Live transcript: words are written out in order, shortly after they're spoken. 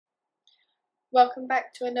Welcome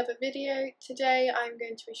back to another video. Today I'm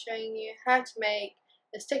going to be showing you how to make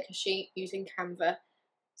a sticker sheet using Canva.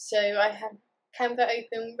 So I have Canva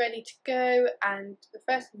open, ready to go, and the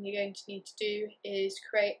first thing you're going to need to do is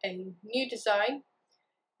create a new design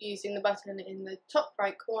using the button in the top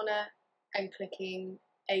right corner and clicking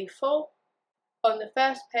A4. On the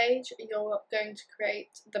first page you're going to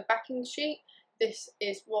create the backing sheet. This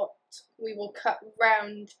is what we will cut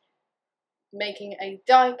round, making a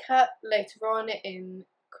die cut later on in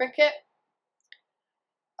Cricut.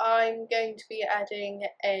 I'm going to be adding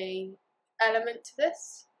an element to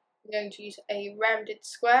this. I'm going to use a rounded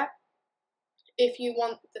square. If you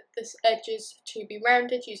want the edges to be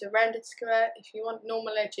rounded, use a rounded square. If you want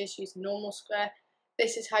normal edges, use a normal square.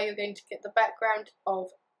 This is how you're going to get the background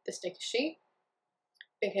of the sticker sheet,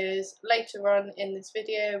 because later on in this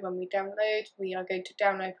video when we download, we are going to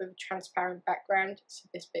download with a transparent background, so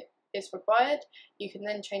this bit is required. You can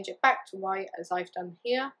then change it back to white as I've done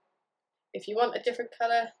here. If you want a different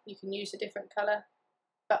colour, you can use a different colour,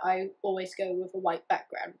 but I always go with a white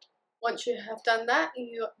background. Once you have done that,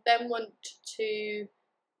 you then want to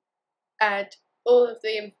add all of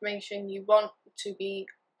the information you want to be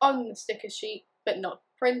on the sticker sheet but not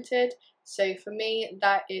printed. So for me,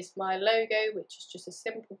 that is my logo, which is just a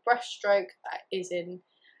simple brush stroke that is in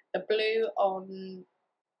the blue on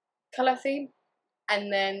colour theme,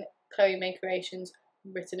 and then Chloe May Creations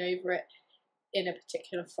written over it in a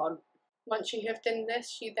particular font. Once you have done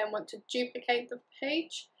this, you then want to duplicate the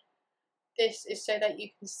page. This is so that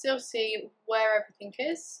you can still see where everything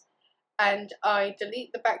is, and I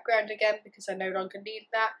delete the background again because I no longer need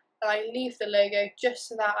that, and I leave the logo just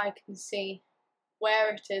so that I can see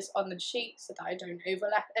where it is on the sheet so that I don't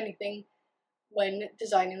overlap anything when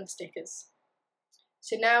designing the stickers.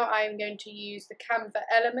 So now I'm going to use the Canva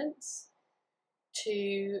elements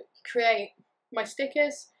to create my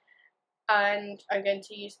stickers, and I'm going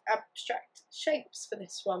to use abstract shapes for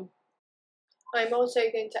this one. I'm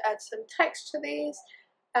also going to add some text to these,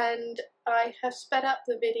 and I have sped up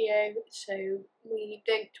the video so we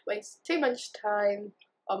don't waste too much time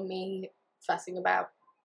on me fussing about.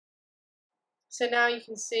 So now you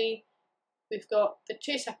can see we've got the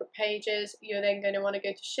two separate pages. You're then going to want to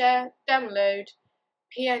go to Share, Download,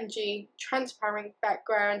 PNG, Transparent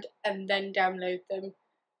Background, and then download them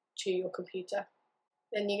to your computer.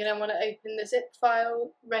 Then you're going to want to open the zip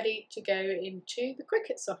file ready to go into the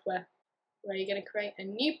Cricut software, where you're going to create a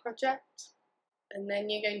new project, and then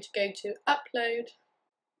you're going to go to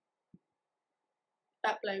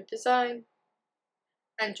Upload Design,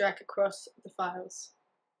 and drag across the files.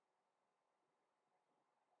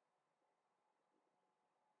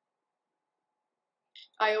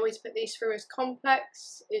 I always put these through as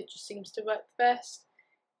complex, it just seems to work best.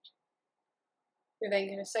 We're then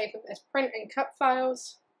going to save them as print and cut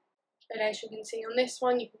files, and as you can see on this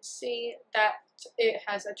one, you can see that it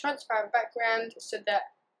has a transparent background so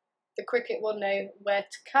that the Cricut will know where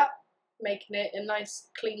to cut, making it a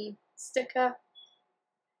nice clean sticker.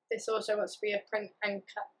 This also wants to be a print and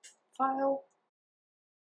cut file.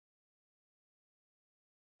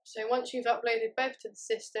 So once you've uploaded both to the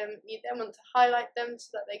system, you then want to highlight them so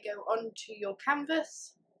that they go onto your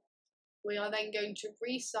canvas. We are then going to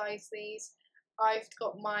resize these. I've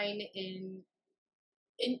got mine in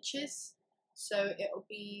inches, so it'll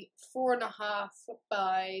be 4.5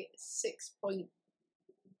 by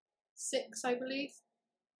 6.6, I believe,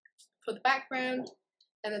 for the background,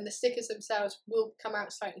 and then the stickers themselves will come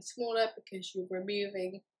out slightly smaller because you're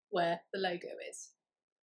removing where the logo is.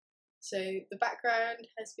 So the background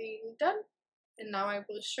has been done, and now I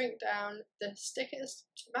will shrink down the stickers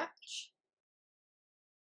to match.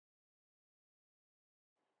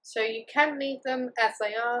 So you can leave them as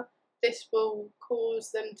they are. This will cause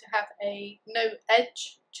them to have no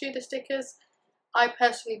edge to the stickers. I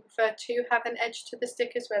personally prefer to have an edge to the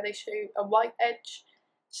stickers where they show a white edge.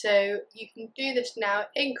 So you can do this now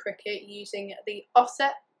in Cricut using the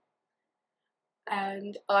offset,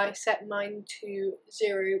 and I set mine to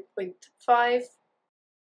 0.5.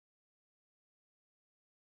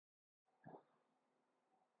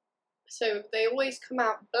 So they always come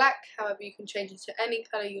out black, however you can change it to any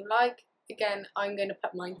colour you like. Again, I'm going to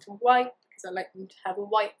put mine to white because I like them to have a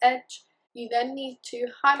white edge. You then need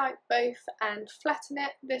to highlight both and flatten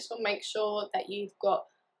it. This will make sure that you've got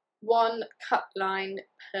one cut line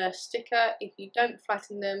per sticker. If you don't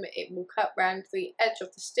flatten them, it will cut round the edge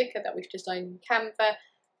of the sticker that we've designed in Canva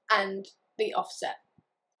and the offset.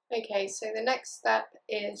 Okay, so the next step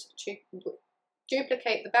is to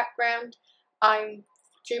duplicate the background. I'm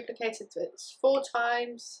duplicated this 3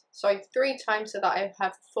 times so that I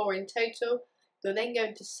have 4 in total. You're then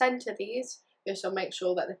going to centre these. This will make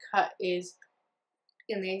sure that the cut is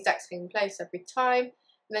in the exact same place every time,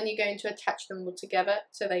 and then you're going to attach them all together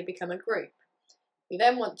so they become a group. You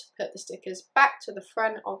then want to put the stickers back to the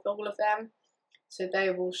front of all of them so they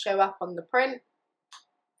will show up on the print.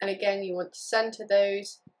 And again, you want to centre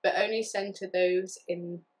those, but only centre those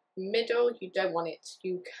in the middle. You don't want it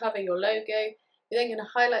to cover your logo. You're then going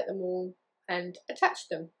to highlight them all and attach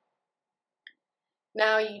them.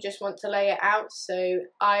 Now you just want to lay it out, so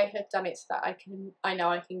I have done it so that I know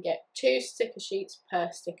I can get 2 sticker sheets per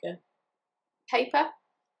sticker paper,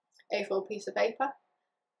 A4 piece of paper.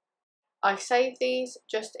 I save these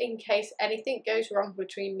just in case anything goes wrong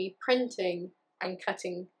between me printing and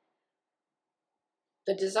cutting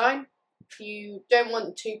the design. You don't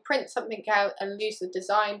want to print something out and lose the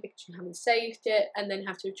design because you haven't saved it and then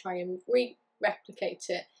have to try and replicate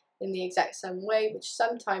it in the exact same way, which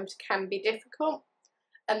sometimes can be difficult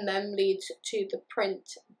and then leads to the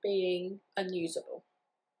print being unusable.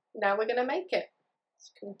 Now we're going to make it.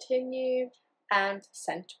 Let's continue and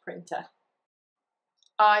send to printer.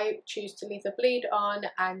 I choose to leave the bleed on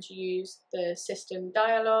and use the system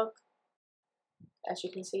dialog, as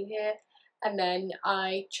you can see here, and then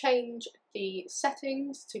I change the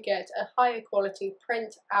settings to get a higher quality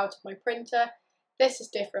print out of my printer. This is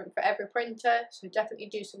different for every printer, so definitely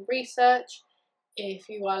do some research if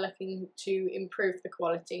you are looking to improve the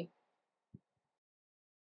quality.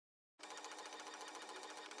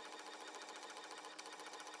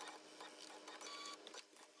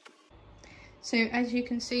 So as you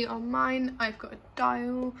can see on mine, I've got a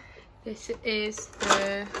dial. This is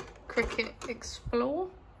the Cricut Explore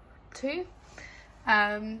 2.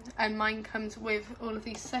 And mine comes with all of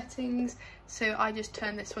these settings. So I just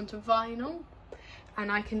turn this one to vinyl. And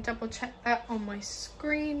I can double check that on my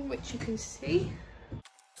screen, which you can see.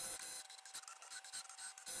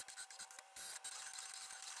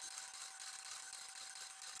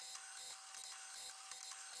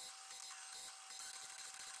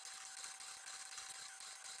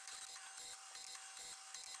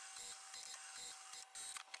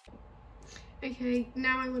 Okay,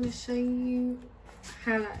 now I want to show you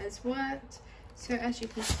how that has worked. So as you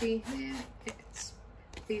can see here,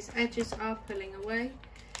 these edges are pulling away.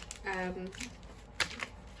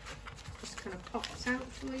 Just kind of pops out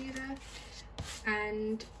for you there.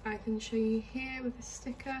 And I can show you here with the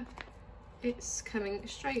sticker, it's coming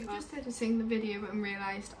straight off. Just editing the video and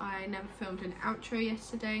realised I never filmed an outro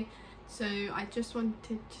yesterday. So I just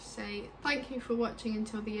wanted to say thank you for watching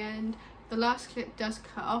until the end. The last clip does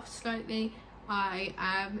cut off slightly. I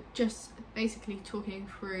am just basically talking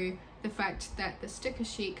through the fact that the sticker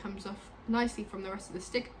sheet comes off nicely from the rest of the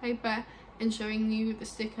sticker paper and showing you the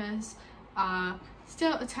stickers are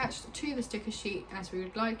still attached to the sticker sheet as we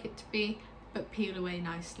would like it to be, but peel away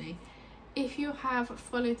nicely. If you have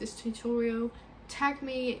followed this tutorial, tag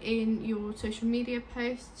me in your social media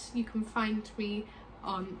posts. You can find me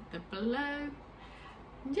on the below.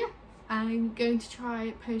 And yeah, I'm going to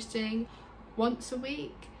try posting once a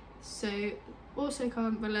week, so also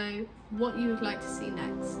comment below what you would like to see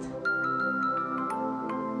next.